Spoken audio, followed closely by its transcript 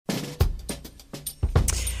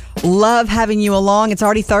Love having you along. It's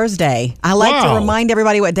already Thursday. I like to remind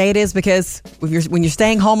everybody what day it is because when you're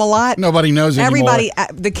staying home a lot, nobody knows anymore.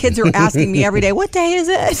 The kids are asking me every day, what day is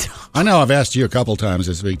it? I know I've asked you a couple times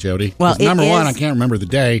this week, Jody. Well, number one, I can't remember the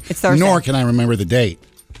day, it's Thursday. Nor can I remember the date.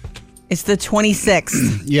 It's the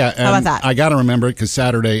 26th. Yeah. How about that? I got to remember it because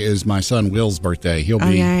Saturday is my son Will's birthday. He'll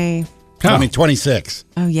be 26.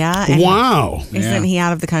 Oh, yeah? And wow. Isn't he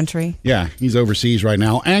out of the country? Yeah, he's overseas right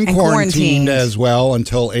now and quarantined as well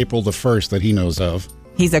until April the 1st that he knows of.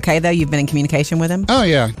 He's okay, though? You've been in communication with him? Oh,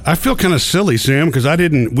 yeah. I feel kind of silly, Sam, because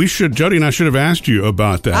Jody and I should have asked you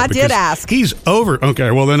about that. I did ask. He's over.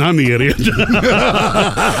 Okay, well, then I'm the idiot.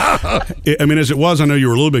 I mean, as it was, I know you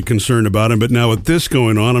were a little bit concerned about him, but now with this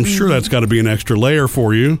going on, I'm sure that's got to be an extra layer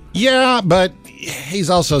for you. Yeah, but he's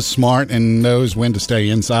also smart and knows when to stay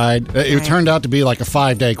inside. It turned out to be like a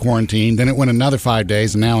 5-day quarantine. Then it went another 5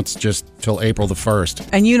 days, and now it's just till April the 1st.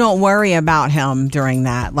 And you don't worry about him during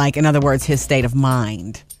that. Like, in other words, his state of mind.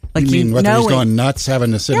 Like you mean whether he's going nuts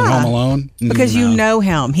having to sit at home alone? Because you know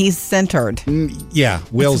him. He's centered. Yeah,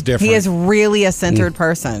 Will's different. He is really a centered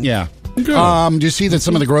person. Yeah. Do you see that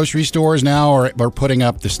some of the grocery stores now are putting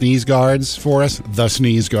up the sneeze guards for us? The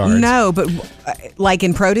sneeze guards. No, but like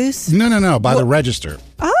in produce? No. By the register.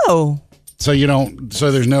 Oh. So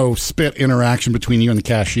there's no spit interaction between you and the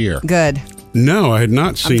cashier. Good. No, I had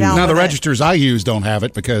not seen that. Now, the registers I use don't have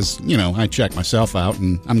it because, I check myself out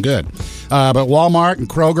and I'm good. But Walmart and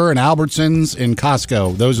Kroger and Albertsons and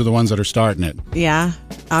Costco, those are the ones that are starting it. Yeah,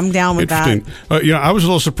 I'm down with that. Interesting. I was a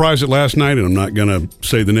little surprised at last night, and I'm not going to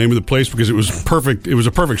say the name of the place because it was perfect. It was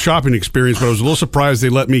a perfect shopping experience, but I was a little surprised they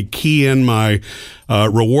let me key in my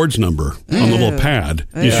rewards number on the little pad.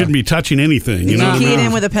 You shouldn't be touching anything. Did you key it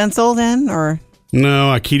in with a pencil then, or? No,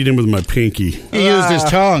 I keyed it in with my pinky. He used his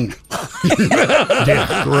tongue.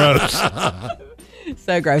 Yeah, gross.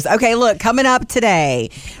 So gross. Okay, look, coming up today,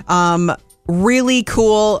 really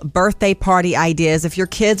cool birthday party ideas. If your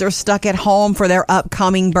kids are stuck at home for their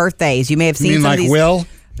upcoming birthdays, you may have seen some like of these. Will?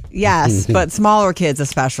 Yes, but smaller kids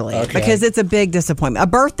especially, because it's a big disappointment. A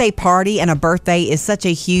birthday party and a birthday is such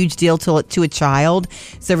a huge deal to a child.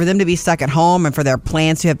 So for them to be stuck at home and for their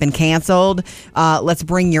plans to have been canceled, let's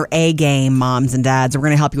bring your A game, moms and dads. We're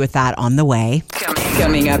going to help you with that on the way.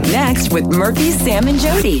 Coming up next with Murphy, Sam, and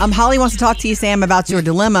Jody. Holly wants to talk to you, Sam, about your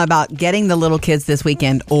dilemma about getting the little kids this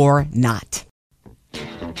weekend or not.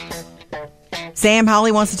 Sam,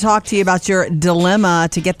 Holly wants to talk to you about your dilemma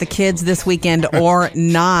to get the kids this weekend or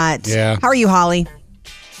not. Yeah. How are you, Holly?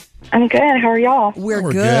 I'm good. How are y'all? We're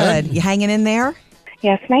good. You hanging in there?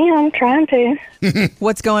 Yes, ma'am. Trying to.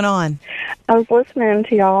 What's going on? I was listening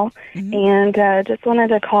to y'all and just wanted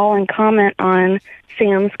to call and comment on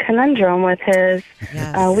Sam's conundrum with his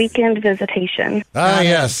weekend visitation.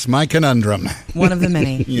 Yes, my conundrum. One of the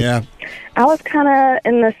many. Yeah. I was kind of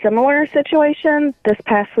in a similar situation this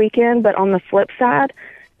past weekend, but on the flip side.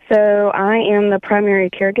 So I am the primary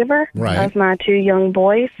caregiver of my 2 young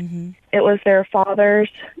boys. Mm-hmm. It was their father's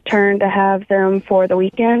turn to have them for the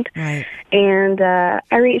weekend. Right. And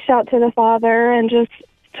I reached out to the father and just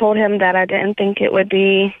told him that I didn't think it would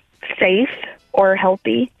be safe or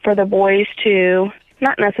healthy for the boys to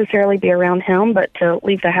not necessarily be around him, but to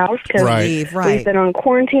leave the house because we've been on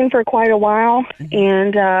quarantine for quite a while. Mm-hmm.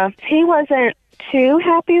 And he wasn't too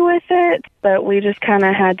happy with it, but we just kind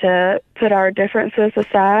of had to put our differences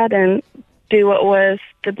aside and do what was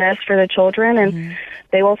the best for the children. And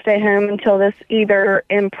they will stay home until this either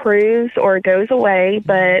improves or goes away.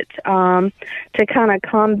 But to kind of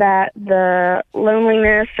combat the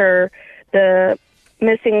loneliness or the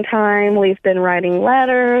missing time, we've been writing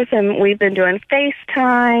letters and we've been doing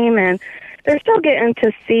FaceTime, and they're still getting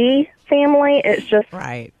to see family. It's just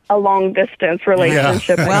a long distance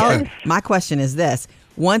relationship. Yeah. Well, my question is this: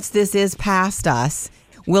 once this is past us,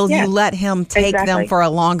 will you let him take them for a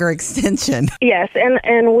longer extension? Yes, and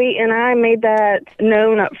I made that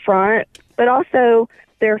known up front, but also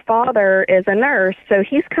their father is a nurse, so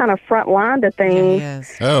he's kind of front line to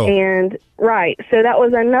things. And so that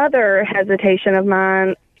was another hesitation of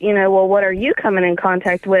mine. Well, what are you coming in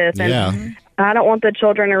contact with? And I don't want the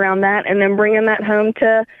children around that, and then bringing that home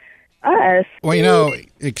to us. Well,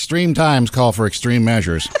 extreme times call for extreme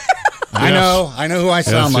measures. I know who I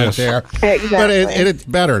sound like there. Exactly. But it's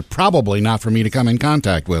better, probably not for me to come in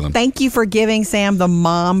contact with him. Thank you for giving Sam the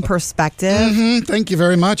mom perspective. Mm-hmm. Thank you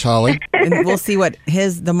very much, Holly. And we'll see what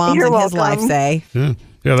the moms in his life say. Yeah,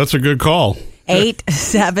 that's a good call.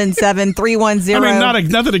 877-310. I mean,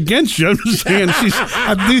 nothing against you. I'm just saying,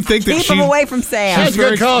 I do think that keep him away from Sam. That's a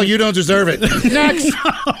good call. You don't deserve it. Next.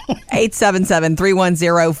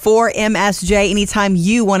 877-310-4MSJ. Anytime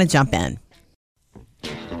you want to jump in.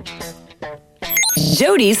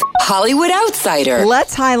 Jody's Hollywood Outsider.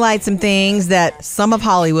 Let's highlight some things that some of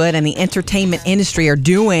Hollywood and the entertainment industry are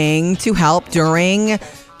doing to help during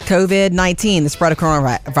COVID-19, the spread of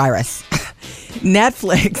coronavirus.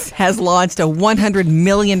 Netflix has launched a $100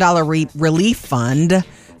 million relief fund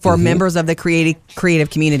for members of the creative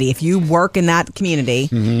community. If you work in that community,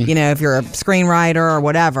 you know, if you're a screenwriter or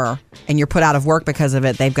whatever, and you're put out of work because of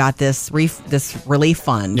it, they've got this relief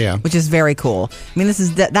fund, which is very cool. I mean,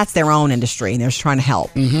 that's their own industry, and they're just trying to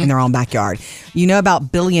help in their own backyard. You know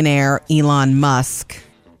about billionaire Elon Musk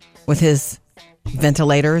with his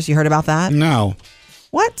ventilators? You heard about that? No.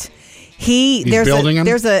 What? He's building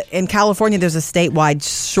them? In California, there's a statewide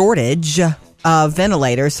shortage of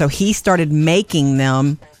ventilators, so he started making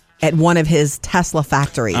them at one of his Tesla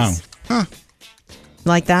factories. Oh. Huh.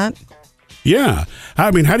 Like that? Yeah.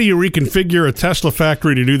 I mean, how do you reconfigure a Tesla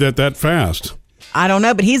factory to do that fast? I don't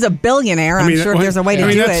know, but he's a billionaire. I'm sure there's a way to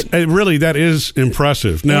do it. Really, that is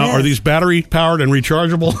impressive. Now, are these battery powered and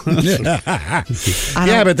rechargeable?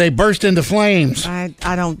 Yeah, but they burst into flames. I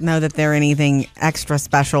don't know that they're anything extra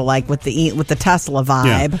special like with the Tesla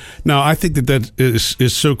vibe. Yeah. No, I think that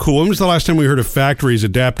is so cool. When was the last time we heard of factories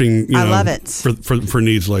adapting? I love it for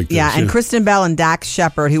needs like this. Yeah, and Kristen Bell and Dax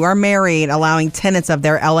Shepard, who are married, allowing tenants of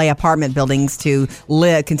their LA apartment buildings to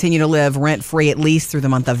continue to live rent free at least through the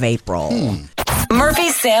month of April. Murphy,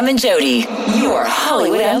 Sam, and Jody, your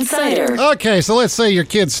Hollywood Outsider. Okay, so let's say your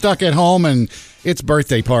kid's stuck at home and it's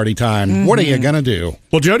birthday party time. What are you going to do?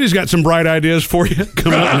 Well, Jody's got some bright ideas for you.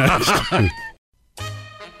 Come up next.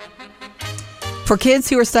 For kids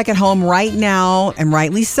who are stuck at home right now, and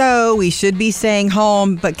rightly so, we should be staying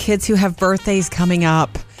home, but kids who have birthdays coming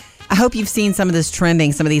up, I hope you've seen some of this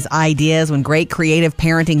trending, some of these ideas when great creative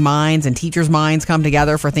parenting minds and teachers' minds come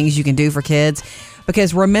together for things you can do for kids.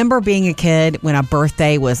 Because remember being a kid when a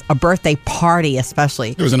birthday was a birthday party,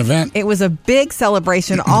 especially. It was an event. It was a big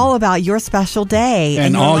celebration all about your special day.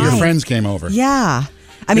 And all your friends came over. Yeah.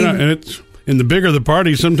 I mean, and the bigger the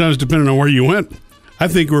party, sometimes depending on where you went, I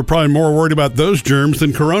think we're probably more worried about those germs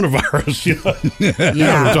than coronavirus. You know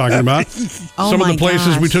what we're talking about. Some of the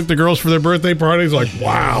places we took the girls for their birthday parties, like,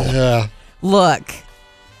 wow. Yeah. Look.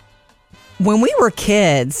 When we were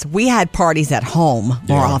kids, we had parties at home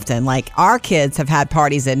more often. Like, our kids have had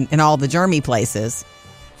parties in all the germy places,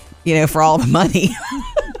 you know, for all the money.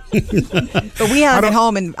 But we had them at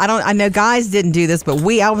home, and I know guys didn't do this, but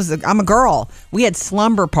I'm a girl. We had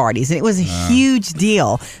slumber parties, and it was a huge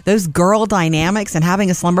deal. Those girl dynamics and having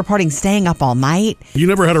a slumber party and staying up all night. You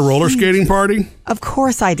never had a roller skating party? Of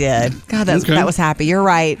course I did. God, that was happy. You're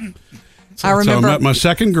right. I remember I met my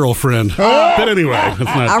second girlfriend. But anyway,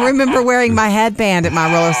 I remember wearing my headband at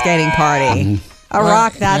my roller skating party. I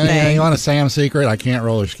rocked that thing. Yeah, you want a Sam secret? I can't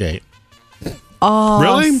roller skate. Oh,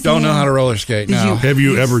 really? Sam. Don't know how to roller skate. No. Have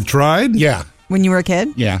you ever tried? Yeah. When you were a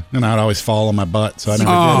kid? Yeah, and I'd always fall on my butt, so I never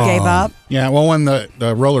did. You gave up? Yeah, well, when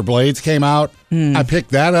the roller blades came out, I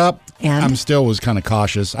picked that up. And? I'm still was kind of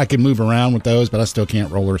cautious. I can move around with those, but I still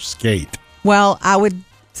can't roller skate. Well, I would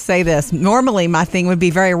say this. Normally, my thing would be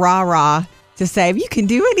very rah-rah to say, you can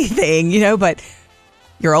do anything, you know, but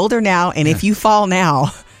you're older now, and if you fall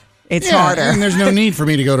now, it's harder. And there's no need for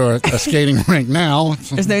me to go to a skating rink now.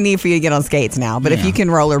 There's no need for you to get on skates now. But if you can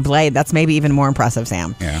rollerblade, that's maybe even more impressive,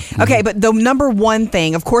 Sam. Yeah. Okay, but the number one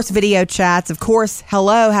thing, of course, video chats. Of course,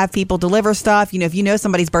 have people deliver stuff. You know, if you know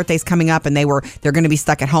somebody's birthday's coming up and they're going to be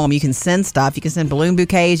stuck at home, you can send stuff. You can send balloon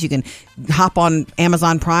bouquets. You can hop on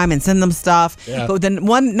Amazon Prime and send them stuff. Yeah. But then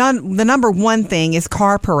the number one thing is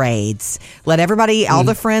car parades. Let everybody, all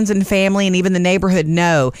the friends and family, and even the neighborhood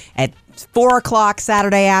know at 4:00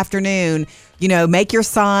 Saturday afternoon, you know, make your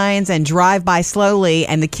signs and drive by slowly,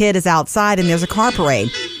 and the kid is outside and there's a car parade.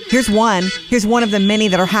 Here's one of the many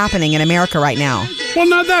that are happening in America right now. Well,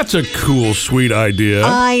 now that's a cool, sweet idea.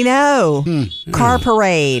 I know. Car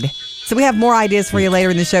parade. So we have more ideas for you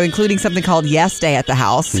later in the show, including something called Yes Day at the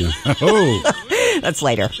house. Yeah. Oh. That's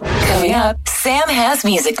later. Coming up, Sam has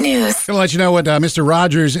music news. Going to let you know what Mr.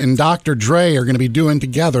 Rogers and Dr. Dre are going to be doing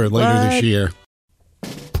together later this year.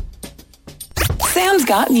 Sam's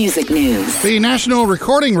got music news. The National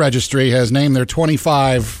Recording Registry has named their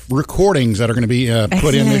 25 recordings that are going to be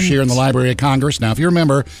put in this year in the Library of Congress. Now, if you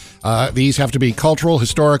remember, these have to be cultural,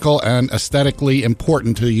 historical, and aesthetically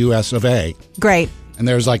important to the U.S. of A. Great. And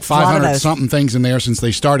there's like 500-something things in there since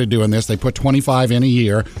they started doing this. They put 25 in a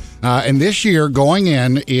year. And this year, going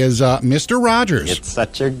in, is Mr. Rogers. It's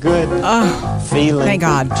such a good feeling thank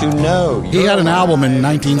God. To know. He had an album in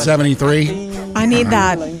 1973. I need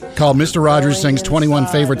that. Called Mr. Rogers Sings 21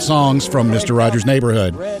 Favorite Songs from Mr. Rogers'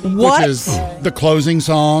 Neighborhood. What? Which is the closing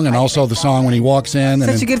song and also the song when he walks in.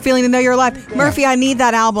 Such a good feeling to know you're alive. Murphy, I need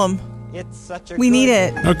that album. It's such a We need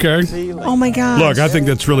it. Okay. feeling. Oh, my gosh. Look, I think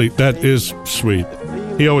that is sweet.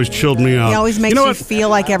 He always chilled me out. He always makes know you what? feel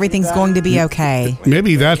like everything's going to be okay.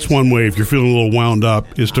 Maybe that's one way if you're feeling a little wound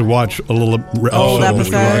up is to watch a little Old episode of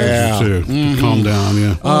Mr. Rogers Yeah. too. Calm down,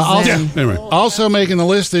 yeah. Also, Anyway. also making the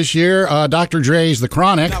list this year, Dr. Dre's The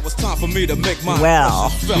Chronic.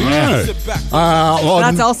 Well, Yeah. Well,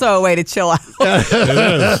 that's also a way to chill out.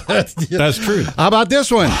 That's true. how about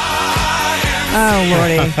this one? Oh,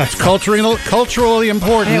 Lordy. It's culturally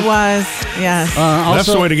important. It was, yes. That's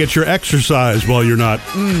Also, the way to get your exercise while you're not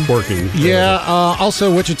working. yeah.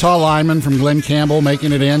 Also, Wichita lineman from Glenn Campbell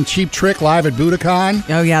making it in. Cheap Trick live at Budokan.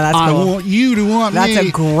 Oh, yeah, that's I cool. want you to want That's me.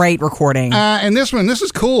 a great recording. And this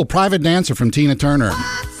is cool. Private Dancer from Tina Turner.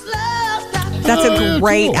 That's a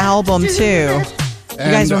great cool. album, too. You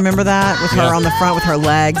guys remember that? With her on the front with her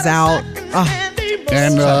legs out? Oh,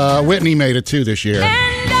 And Whitney made it too this year.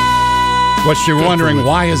 What you're wondering,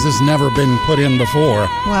 why has this never been put in before?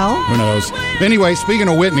 well, Who knows? Anyway, speaking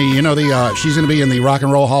of Whitney, you know she's going to be in the Rock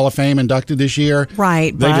and Roll Hall of Fame inducted this year.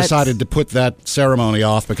 Right, They but- decided to put that ceremony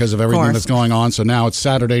off because of everything course. that's going on. So now it's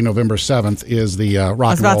Saturday, November 7th is the Rock I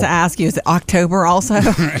was and about Roll. to ask you, is it October also?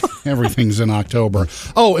 Everything's in October.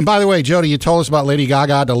 Oh, and by the way, Jody, you told us about Lady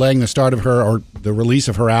Gaga delaying the start of the release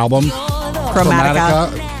of her album,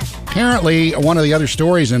 Chromatica. Apparently, one of the other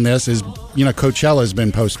stories in this is, Coachella has been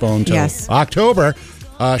postponed to Yes. October.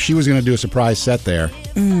 She was going to do a surprise set there.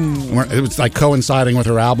 It was like coinciding with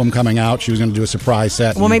her album coming out. She was going to do a surprise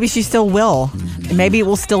set. Well, maybe she still will. Maybe it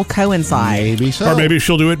will still coincide. Maybe so. Or maybe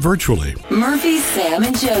she'll do it virtually. Murphy, Sam,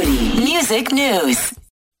 and Jody. Music news.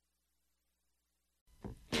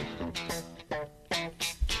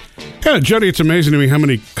 Yeah, Jody, it's amazing to me how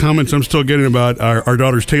many comments I'm still getting about our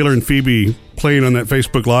daughters Taylor and Phoebe playing on that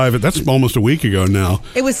Facebook Live. That's almost a week ago now.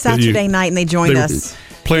 It was Saturday night and they joined us.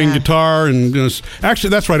 Playing Yeah. guitar and actually,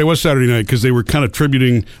 that's right. It was Saturday night because they were kind of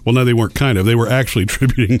tributing. Well, no, they weren't kind of. They were actually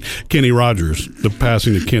tributing Kenny Rogers, the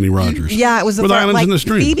passing of Kenny Rogers. Yeah, it was with Islands like in the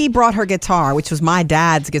Stream. Phoebe brought her guitar, which was my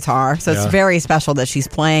dad's guitar, so it's very special that she's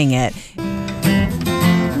playing it.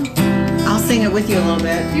 I'll sing it with you a little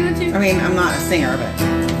bit. You want to? I mean, I'm not a singer, but.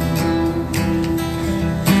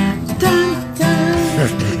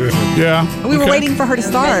 Yeah, We were okay. waiting for her to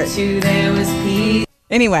start.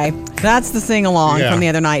 Anyway, that's the sing along Yeah. from the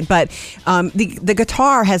other night. But the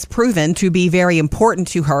guitar has proven to be very important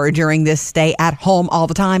to her during this stay at home all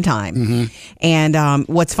the time. Mm-hmm. And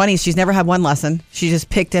what's funny is she's never had one lesson. She just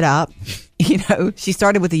picked it up. She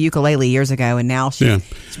started with the ukulele years ago, and now she's.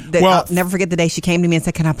 Yeah. I'll never forget the day she came to me and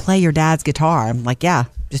said, "Can I play your dad's guitar?" I'm like, "Yeah,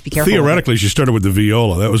 just be careful." Theoretically, she started with the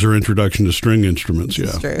viola. That was her introduction to string instruments. Yeah,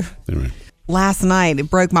 It's true. Anyway. Last night, it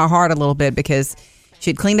broke my heart a little bit because she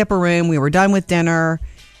had cleaned up her room. We were done with dinner.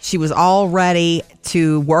 She was all ready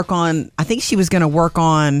to work on, I think she was going to work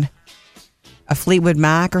on a Fleetwood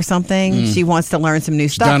Mac or something. She wants to learn some new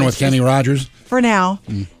stuff. Done And with she's- Kenny Rogers. For now.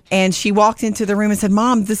 And she walked into the room and said,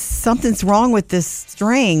 "Mom, something's wrong with this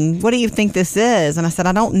string. What do you think this is?" And I said,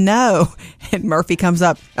 "I don't know." And Murphy comes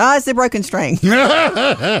up, "It's a broken string."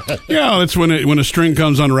 Yeah, that's when a string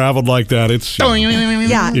comes unraveled like that. It's Yeah,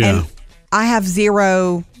 Yeah. and I have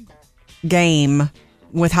zero game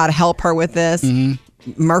with how to help her with this.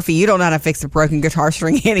 Murphy, you don't know how to fix a broken guitar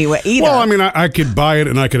string anyway either. well, I mean, I could buy it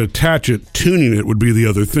and I could attach it. Tuning it would be the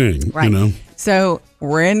other thing. Right. You know. So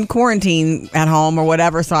we're in quarantine at home or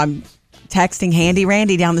whatever. So I'm texting Handy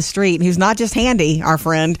Randy down the street, who's not just Handy, our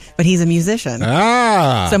friend, but he's a musician.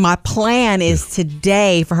 So my plan is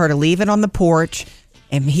today for her to leave it on the porch,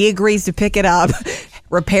 and he agrees to pick it up,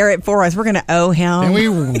 repair it for us. We're going to owe him. Can we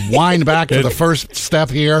wind back to the first step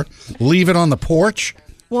here? Leave it on the porch?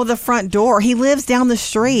 Well, the front door. He lives down the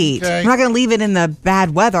street. Okay. We're not going to leave it in the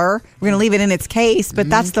bad weather. We're going to leave it in its case, but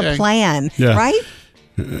that's the Okay. plan, Yeah. right?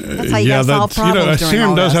 That's how you guys solve problems during Sam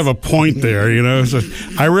all does this. have a point there. So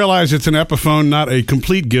I realize it's an Epiphone, not a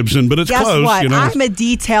complete Gibson, but it's Guess close. what? You know. I'm a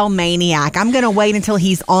detail maniac. I'm going to wait until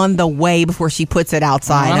he's on the way before she puts it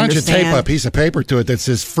outside. Why don't you understand? tape a piece of paper to it that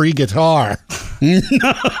says free guitar?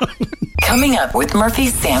 Coming up with Murphy,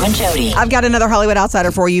 Sam, and Jody. I've got another Hollywood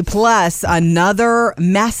Outsider for you, plus another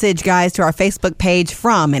message, guys, to our Facebook page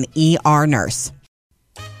from an ER nurse.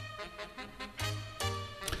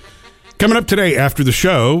 Coming up today after the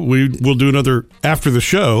show, we will do another after the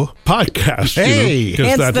show podcast. Hey,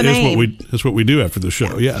 because that's what we do after the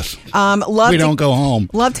show. Yes, we don't go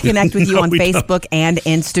home. Love to connect with you on Facebook and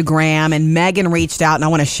Instagram. And Megan reached out, and I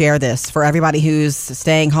want to share this for everybody who's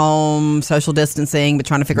staying home, social distancing, but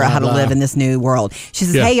trying to figure out how to live in this new world. She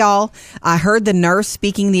says, "Hey y'all, I heard the nurse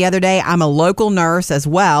speaking the other day. I'm a local nurse as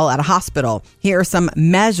well at a hospital. Here are some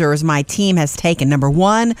measures my team has taken. Number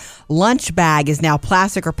 1, lunch bag is now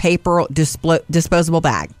plastic or paper disposable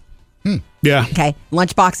bag. Yeah. Okay.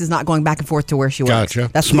 Lunchbox is not going back and forth to where she works. Gotcha.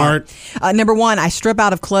 That's smart. Number 1, I strip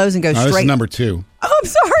out of clothes and go straight. This is number 2. Oh, I'm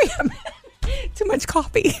sorry. Too much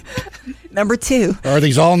coffee. Number 2. Are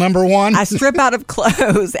these all number 1? I strip out of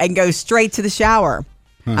clothes and go straight to the shower.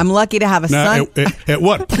 I'm lucky to have a son. At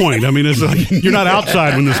what point? I mean, it's like, you're not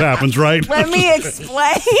outside when this happens, right? Let me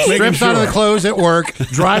explain. Strips out of the clothes at work,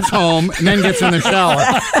 drives home, and then gets in the shower.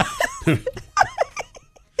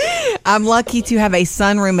 I'm lucky to have a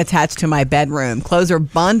sunroom attached to my bedroom. Clothes are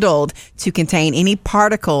bundled to contain any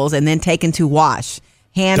particles and then taken to wash.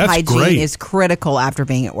 Hand hygiene is critical after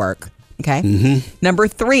being at work. Okay. Mm-hmm. Number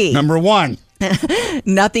 3. Number 1.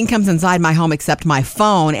 Nothing comes inside my home except my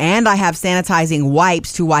phone, and I have sanitizing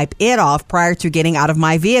wipes to wipe it off prior to getting out of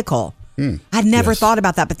my vehicle. I'd never thought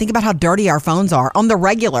about that, but think about how dirty our phones are on the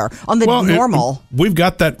regular, on the normal. We've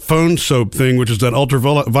got that phone soap thing, which is that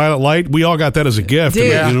ultraviolet light. We all got that as a gift.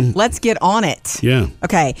 Dude, let's get on it. Yeah.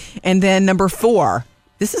 Okay. And then number 4.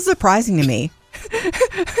 This is surprising to me.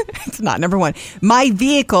 It's not number 1. My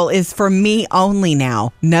vehicle is for me only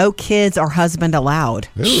now. No kids or husband allowed.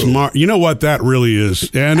 Ooh. Smart. You know what that really is?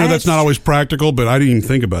 Yeah, I know that's not always practical, but I didn't even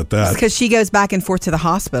think about that. Because she goes back and forth to the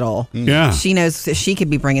hospital. Yeah. She knows that she could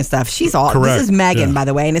be bringing stuff. She's all. Correct. This is Megan, by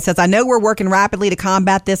the way. And it says, I know we're working rapidly to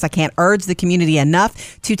combat this. I can't urge the community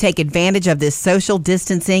enough to take advantage of this social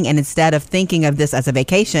distancing. And instead of thinking of this as a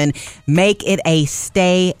vacation, make it a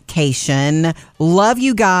staycation. Love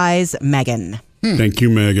you guys, Megan. Thank you,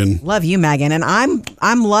 Megan. Love you, Megan. And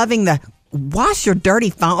I'm loving the wash your dirty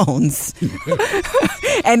phones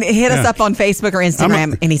and hit us up on Facebook or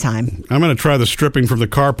Instagram anytime. I'm going to try the stripping from the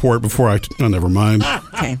carport before oh, never mind.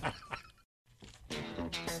 Okay.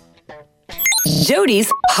 Jody's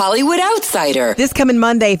Hollywood Outsider. This coming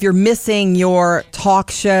Monday, if you're missing your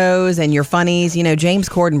talk shows and your funnies, you know, James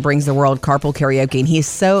Corden brings the world carpool karaoke, and he's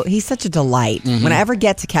such a delight. When I ever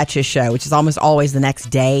get to catch his show, which is almost always the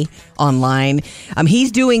next day online,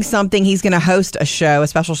 he's doing something. He's going to host a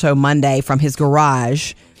special show Monday from his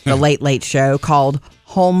garage, the Late Late Show, called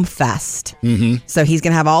Home Fest. So he's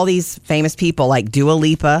going to have all these famous people, like Dua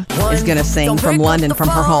Lipa is going to sing from London from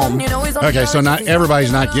her home. Okay, so not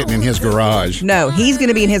everybody's not getting in his garage. No, he's going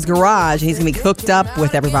to be in his garage, and he's going to be hooked up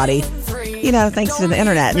with everybody, you know, thanks to the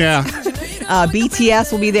internet. Yeah.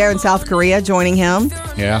 BTS will be there in South Korea joining him.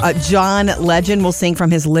 Yeah. John Legend will sing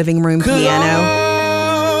from his living room piano.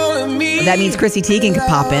 That means Chrissy Teigen could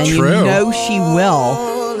pop in. True. You know she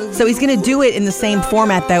will. So he's going to do it in the same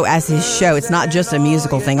format, though, as his show. It's not just a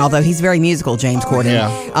musical thing, although he's very musical, James Corden.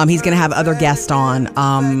 Yeah. He's going to have other guests on.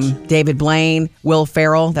 David Blaine, Will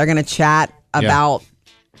Ferrell. They're going to chat about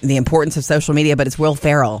the importance of social media, but it's Will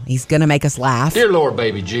Ferrell. He's going to make us laugh. Dear Lord,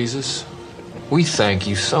 baby Jesus, we thank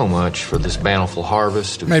you so much for this bountiful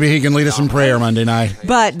harvest. Maybe he can lead us in prayer Monday night.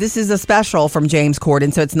 But this is a special from James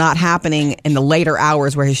Corden, so it's not happening in the later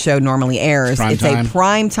hours where his show normally airs. It's a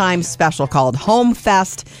primetime special called Home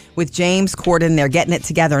Fest with James Corden. They're getting it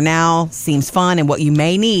together now. Seems fun and what you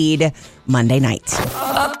may need Monday night.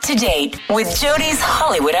 Up to date with Jody's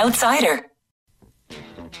Hollywood Outsider.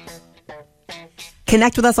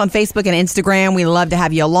 Connect with us on Facebook and Instagram. We love to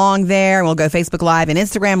have you along there. And we'll go Facebook Live and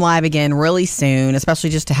Instagram Live again really soon,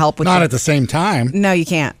 especially just to help with Not at the same time. No, you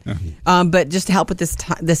can't. But just to help with this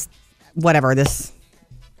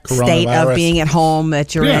state of being at home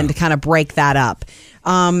that you're in, to kind of break that up.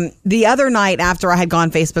 The other night after I had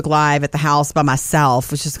gone Facebook Live at the house by myself,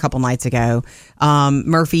 which was just a couple nights ago,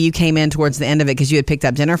 Murphy, you came in towards the end of it because you had picked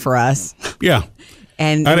up dinner for us. Yeah.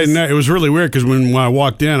 And I didn't know. It was really weird because when I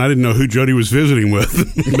walked in, I didn't know who Jody was visiting with.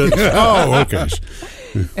 But, okay.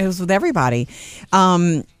 It was with everybody.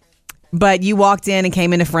 But you walked in and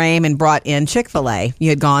came into frame and brought in Chick-fil-A. You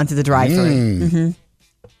had gone to the drive-thru.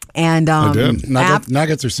 And I did.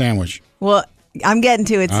 Nuggets or sandwich? Well, I'm getting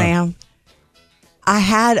to it, Sam. I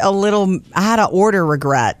had an order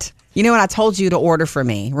regret. You know when I told you to order for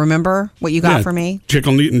me? Remember what you got for me?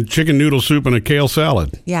 Chicken noodle soup and a kale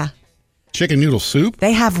salad. Yeah. Chicken noodle soup?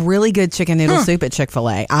 They have really good chicken noodle soup at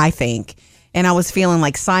Chick-fil-A, I think. And I was feeling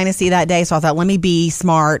like sinusy that day, so I thought, let me be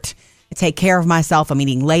smart, take care of myself. I'm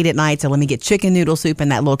eating late at night, so let me get chicken noodle soup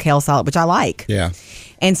and that little kale salad, which I like. Yeah.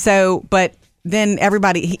 And so, but then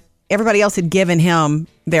everybody, everybody else had given him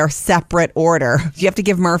their separate order. You have to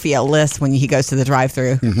give Murphy a list when he goes to the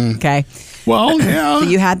drive-thru. Okay. Well, yeah. So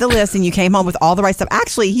you had the list and you came home with all the right stuff.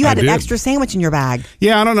 Actually, you had an extra sandwich in your bag.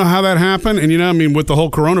 Yeah, I don't know how that happened. And, with the whole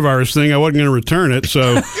coronavirus thing, I wasn't going to return it.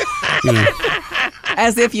 So,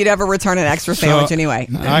 As if you'd ever return an extra sandwich anyway.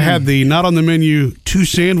 I had the not on the menu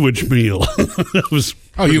 2-sandwich meal. It was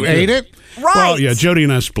you ate it? Right. Well, yeah, Jody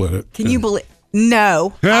and I split it. Can you believe?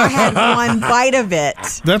 No. I had one bite of it.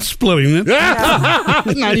 That's splitting it.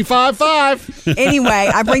 95.5. Anyway,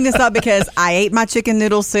 I bring this up because I ate my chicken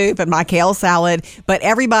noodle soup and my kale salad, but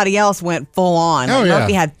everybody else went full on. Oh, yeah.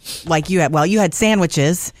 Murphy had, you had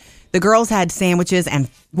sandwiches. The girls had sandwiches and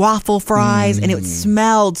waffle fries, and it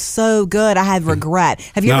smelled so good. I had regret.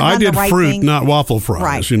 Have you ever done the right fruit, thing? not waffle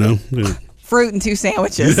fries, Right. Yeah. Fruit and 2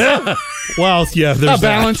 sandwiches. Well, yeah, there's A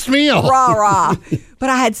balanced meal. Rah. But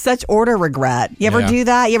I had such order regret. You ever do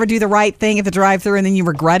that? You ever do the right thing at the drive-thru and then you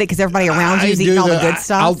regret it because everybody around you is eating all the good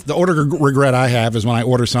stuff? The order regret I have is when I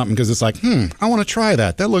order something because it's like, I want to try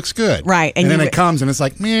that. That looks good. Right. And then it comes and it's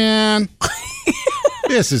like, man,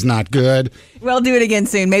 this is not good. We'll do it again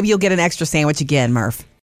soon. Maybe you'll get an extra sandwich again, Murph.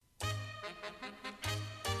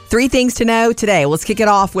 3 things to know today. Let's kick it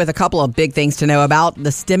off with a couple of big things to know about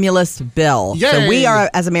the stimulus bill. Yay. So we are,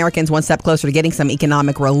 as Americans, one step closer to getting some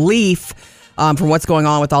economic relief from what's going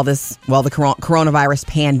on with all this, the coronavirus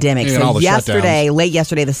pandemic. Yeah, so all the late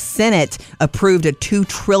yesterday, the Senate approved a $2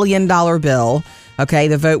 trillion bill. Okay,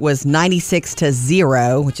 the vote was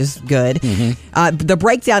 96-0, which is good. The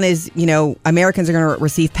breakdown is, Americans are going to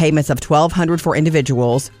receive payments of $1,200 for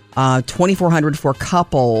individuals, $2,400 for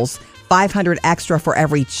couples, $500 extra for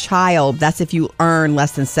every child. That's if you earn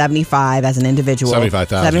less than 75 as an individual.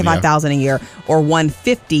 75,000 a year, or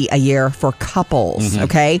 $150 a year for couples.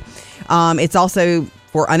 Okay, it's also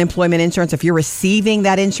for unemployment insurance. If you're receiving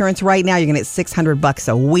that insurance right now, you're going to get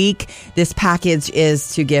 $600 a week. This package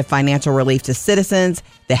is to give financial relief to citizens,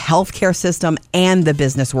 the healthcare system, and the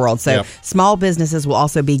business world. So small businesses will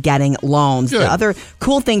also be getting loans. Good. The other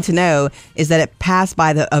cool thing to know is that it passed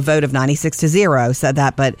by a vote of 96-0, said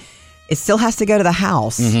that, but it still has to go to the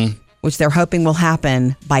House, which they're hoping will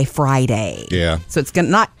happen by Friday. Yeah. So it's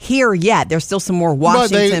not here yet. There's still some more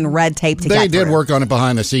Washington red tape to get They did through. work on it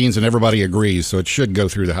behind the scenes, and everybody agrees, so it should go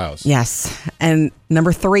through the House. Yes. And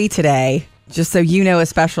number 3 today, just so you know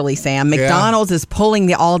especially, Sam, McDonald's is pulling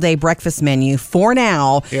the all-day breakfast menu for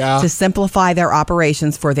now to simplify their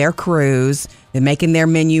operations for their crews. They're making their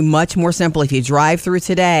menu much more simple. If you drive through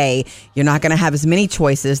today, you're not going to have as many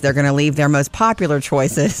choices. They're going to leave their most popular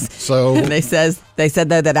choices. So they said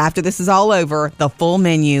though that after this is all over, the full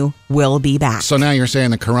menu will be back. So now you're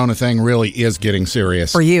saying the Corona thing really is getting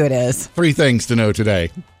serious. For you, it is. 3 things to know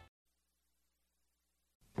today.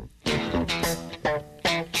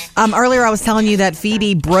 Earlier, I was telling you that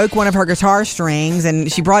Phoebe broke one of her guitar strings,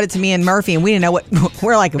 and she brought it to me and Murphy, and we didn't know what.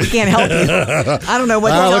 We're like, we can't help you. I don't know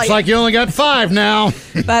what. Looks like you only got 5 now.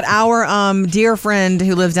 But our dear friend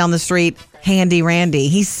who lives down the street, Handy Randy,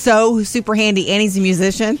 he's so super handy, and he's a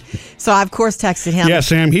musician. So I, of course, texted him. Yeah,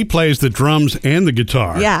 Sam, he plays the drums and the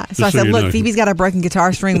guitar. Yeah. So I said, look, Phoebe's got a broken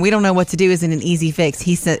guitar string. We don't know what to do. Is it an easy fix?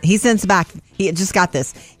 He sends back. He just got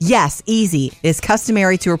this. Yes, easy. It's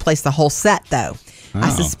customary to replace the whole set, though. I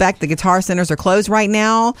suspect the guitar centers are closed right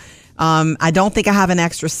now. I don't think I have an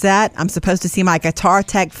extra set. I'm supposed to see my guitar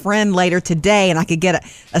tech friend later today, and I could get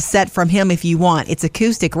a set from him if you want. It's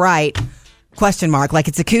acoustic, right? Question mark. Like,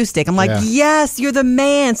 it's acoustic. I'm like, yes, you're the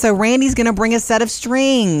man. So Randy's going to bring a set of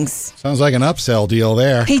strings. Sounds like an upsell deal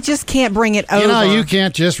there. He just can't bring it over. You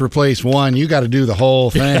can't just replace one. You got to do the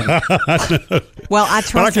whole thing. Well, I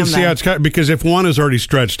trust him. But I can see how it's because if one is already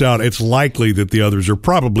stretched out, it's likely that the others are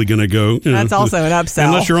probably going to go. That's also an upsell.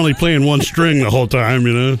 Unless you're only playing one string the whole time,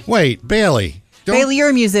 Wait, Bailey. Bailey, you're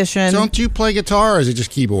a musician. Don't you play guitar, or is it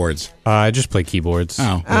just keyboards? I just play keyboards.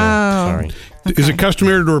 Oh. Sorry. Is it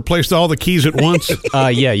customary to replace all the keys at once?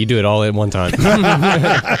 Yeah, you do it all at one time.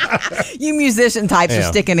 You musician types are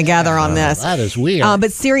sticking together on this. That is weird.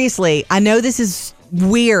 But seriously, I know this is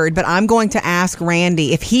weird, but I'm going to ask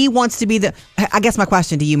Randy if he wants to be I guess my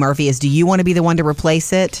question to you, Murphy, is do you want to be the one to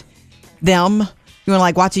replace it? Them? You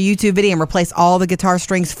want to watch a YouTube video and replace all the guitar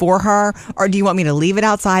strings for her? Or do you want me to leave it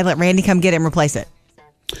outside, let Randy come get it and replace it?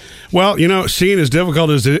 Well, seeing as difficult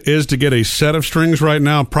as it is to get a set of strings right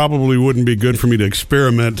now, probably wouldn't be good for me to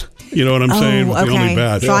experiment. You know what I'm saying? With the only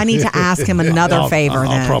bad. So I need to ask him another favor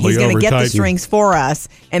then. Probably he's going to get the over-tighten. strings for us,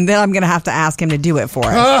 and then I'm going to have to ask him to do it for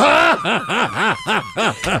us.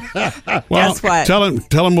 Well, Guess what? Tell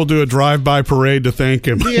him we'll do a drive-by parade to thank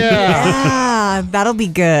him. Yeah, that'll be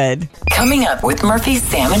good. Coming up with Murphy,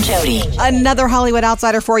 Sam, and Jody. Another Hollywood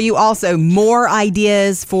Outsider for you. Also, more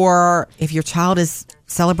ideas for if your child is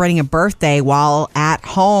celebrating a birthday while at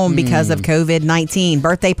home because of COVID-19.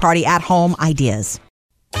 Birthday party at home ideas.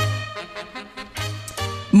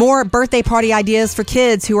 More birthday party ideas for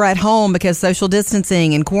kids who are at home because social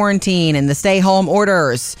distancing and quarantine and the stay-home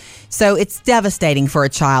orders. So it's devastating for a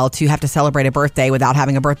child to have to celebrate a birthday without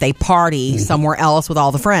having a birthday party somewhere else with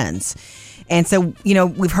all the friends. And so,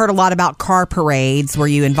 we've heard a lot about car parades where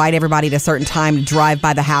you invite everybody at a certain time to drive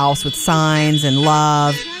by the house with signs and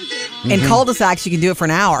love. In cul-de-sacs, you can do it for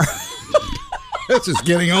an hour. This is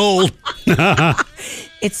getting old.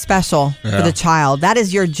 It's special for the child. That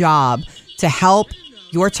is your job, to help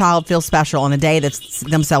your child feel special on a day that's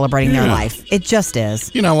them celebrating their life. It just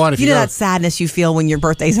is. You know what? If you know that sadness you feel when your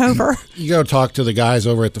birthday's over? You go talk to the guys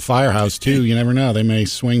over at the firehouse, too. You never know. They may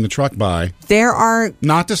swing the truck by. There are...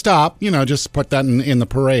 Not to stop. Just put that in the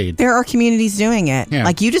parade. There are communities doing it. Yeah.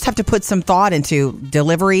 Like, you just have to put some thought into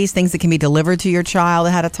deliveries, things that can be delivered to your child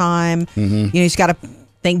ahead of time. You just got to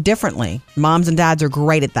think differently. Moms and dads are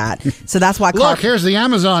great at that. So that's why... Look, here's the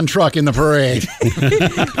Amazon truck in the parade.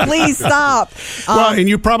 Please stop. Well, and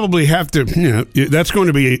you probably have to, that's going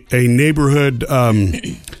to be a neighborhood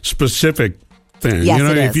specific thing. Yes,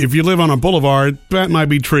 it is. If you live on a boulevard, that might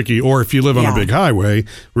be tricky. Or if you live on a big highway,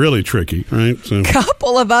 really tricky, right? So,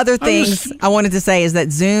 couple of other things I wanted to say is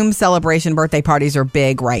that Zoom celebration birthday parties are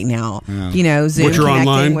big right now. Zoom Which are connecting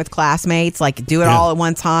online? with classmates, like do it all at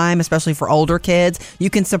one time, especially for older kids. You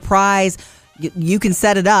can you can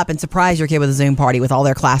set it up and surprise your kid with a Zoom party with all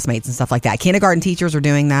their classmates and stuff like that. Kindergarten teachers are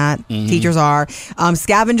doing that. Teachers are.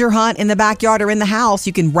 Scavenger hunt in the backyard or in the house.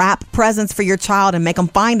 You can wrap presents for your child and make them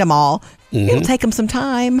find them all. It'll take them some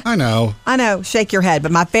time. I know. Shake your head.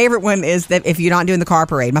 But my favorite one is that if you're not doing the car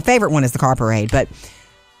parade. My favorite one is the car parade. But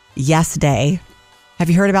Yes Day. Have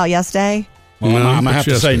you heard about Yes Day? Well, I'm going to have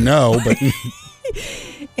to say no, but...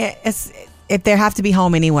 If they have to be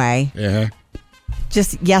home anyway. Yeah.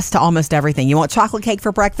 Just yes to almost everything. You want chocolate cake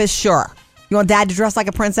for breakfast? Sure. You want dad to dress like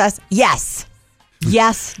a princess? Yes.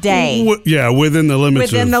 Yes Day. Within the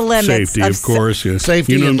limits of safety, of course. Yes.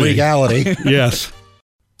 Safety and legality. Yes.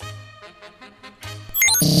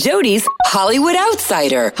 Jody's Hollywood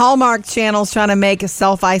Outsider. Hallmark Channel's trying to make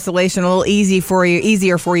self-isolation a little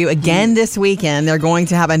easier for you again this weekend. They're going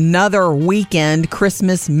to have another weekend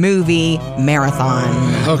Christmas movie marathon.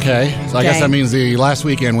 Okay. So I guess that means the last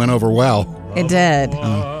weekend went over well. It did.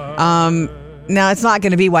 Now, it's not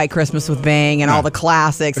going to be White Christmas with Bing and all the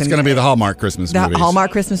classics. It's going to be the Hallmark Christmas movies.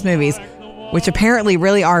 Hallmark Christmas movies, which apparently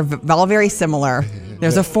really are all very similar.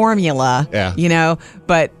 There's a formula,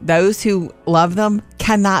 but those who love them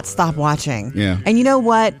cannot stop watching. Yeah. And you know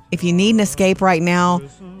what? If you need an escape right now,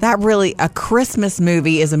 a Christmas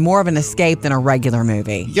movie is more of an escape than a regular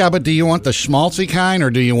movie. Yeah, but do you want the schmaltzy kind or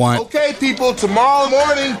do you want... Okay, people, tomorrow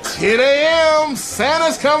morning, 10 a.m.,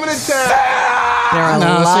 Santa's coming to town. There are a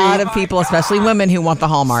lot of people, especially women, who want the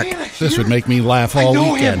Hallmark. This would make me laugh all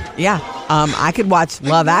weekend. Yeah. I could watch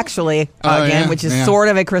Love Actually again, which is sort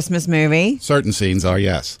of a Christmas movie. Certain scenes are,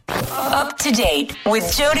 yes. Up to date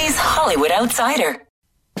with Jody's Hollywood Outsider.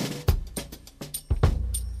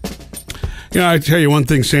 I tell you one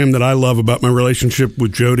thing, Sam, that I love about my relationship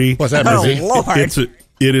with Jody. What's that, Murphy? Oh, Lord.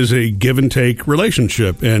 It is a give and take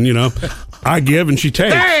relationship, and I give and she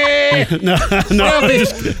takes. Hey! No.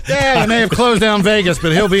 Yeah, he may have closed down Vegas,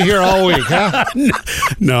 but he'll be here all week, huh?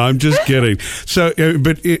 No, I'm just kidding. So,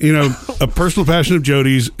 but a personal passion of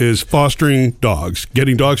Jody's is fostering dogs,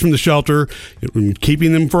 getting dogs from the shelter,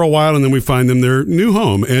 keeping them for a while, and then we find them their new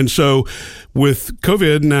home. And so, with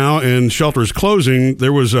COVID now and shelters closing,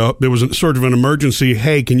 there was a sort of an emergency.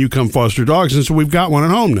 Hey, can you come foster dogs? And so we've got one at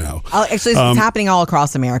home now. Actually, it's happening all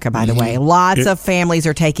across America. By the way, lots of families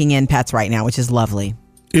are taking in pets right now, which is lovely.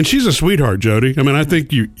 And she's a sweetheart, Jody. I mean, I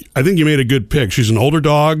think you made a good pick. She's an older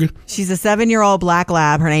dog. She's a 7-year-old black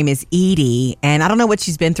lab. Her name is Edie, and I don't know what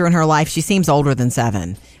she's been through in her life. She seems older than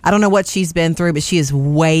 7. I don't know what she's been through, but she is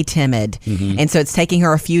way timid. And so it's taking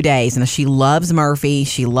her a few days. And she loves Murphy.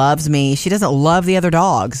 She loves me. She doesn't love the other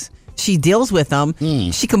dogs. she deals with them,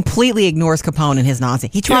 she completely ignores Capone and his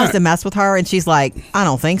nonsense. He tries to mess with her, and she's like, I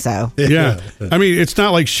don't think so. Yeah. I mean, it's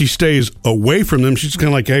not like she stays away from them. She's kind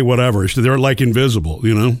of like, hey, whatever. They're like invisible,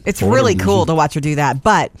 you know? It's really cool to watch her do that.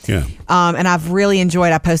 But, and I've really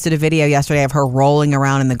enjoyed, I posted a video yesterday of her rolling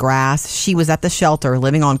around in the grass. She was at the shelter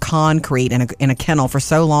living on concrete in a kennel for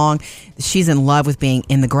so long. She's in love with being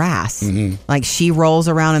in the grass. Like, she rolls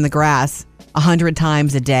around in the grass 100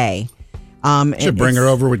 times a day. Should bring her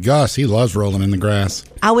over with Gus. He loves rolling in the grass.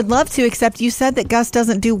 I would love to, except you said that Gus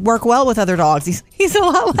doesn't work well with other dogs. He's a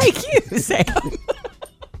lot like you, Sam.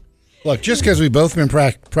 Look, just because we've both been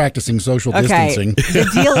practicing social distancing. The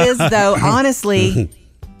deal is, though, honestly,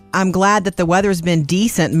 I'm glad that the weather's been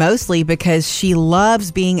decent, mostly because she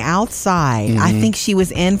loves being outside. I think she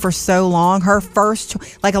was in for so long. Her first,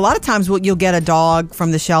 like a lot of times you'll get a dog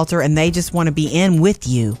from the shelter and they just want to be in with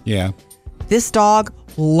you. Yeah. This dog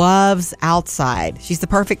loves outside. She's the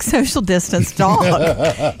perfect social distance dog.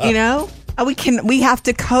 You know, we have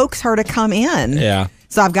to coax her to come in. Yeah.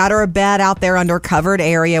 So I've got her a bed out there under a covered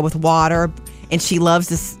area with water, and she loves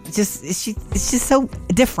this. It's just so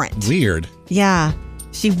different. Weird. Yeah.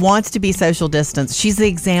 She wants to be social distance. She's the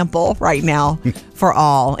example right now for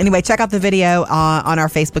all. Anyway, check out the video on our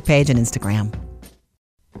Facebook page and Instagram.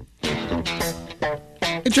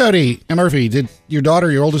 Hey, Jody and Murphy, did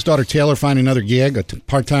your oldest daughter, Taylor, find another gig, a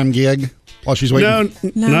part-time gig while she's waiting?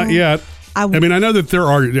 No, not yet. I mean, I know that there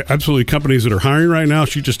are absolutely companies that are hiring right now.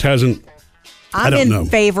 She just hasn't. I'm in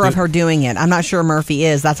favor of her doing it. I'm not sure Murphy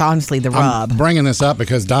is. That's honestly the rub. I'm bringing this up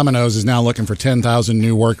because Domino's is now looking for 10,000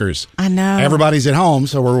 new workers. I know. Everybody's at home,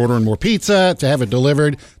 so we're ordering more pizza to have it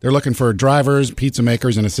delivered. They're looking for drivers, pizza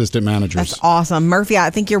makers, and assistant managers. That's awesome. Murphy, I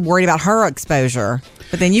think you're worried about her exposure.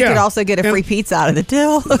 But then you could also get a free pizza out of the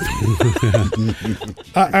deal.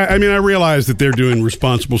 I mean, I realize that they're doing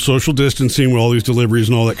responsible social distancing with all these deliveries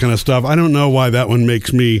and all that kind of stuff. I don't know why that one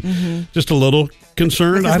makes me just a little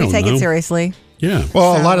concerned. Because I don't we take it seriously. Yeah.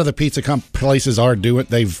 Well, a lot of the pizza places are doing.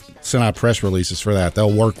 They've sent out press releases for that.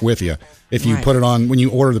 They'll work with you if you put it on when you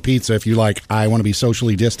order the pizza. If you I want to be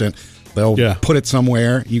socially distant, they'll put it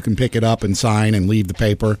somewhere. You can pick it up and sign and leave the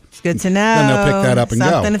paper. It's good to know. Then they'll pick that up and go.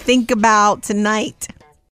 Something to think about tonight.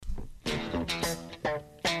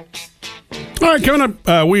 All right, coming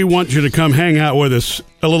up, we want you to come hang out with us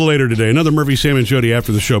a little later today. Another Murphy, Sam, and Jody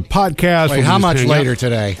After the Show podcast. Wait, how much later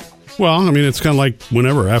today? Well, I mean, it's kind of like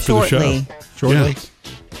whenever after the show. Shortly.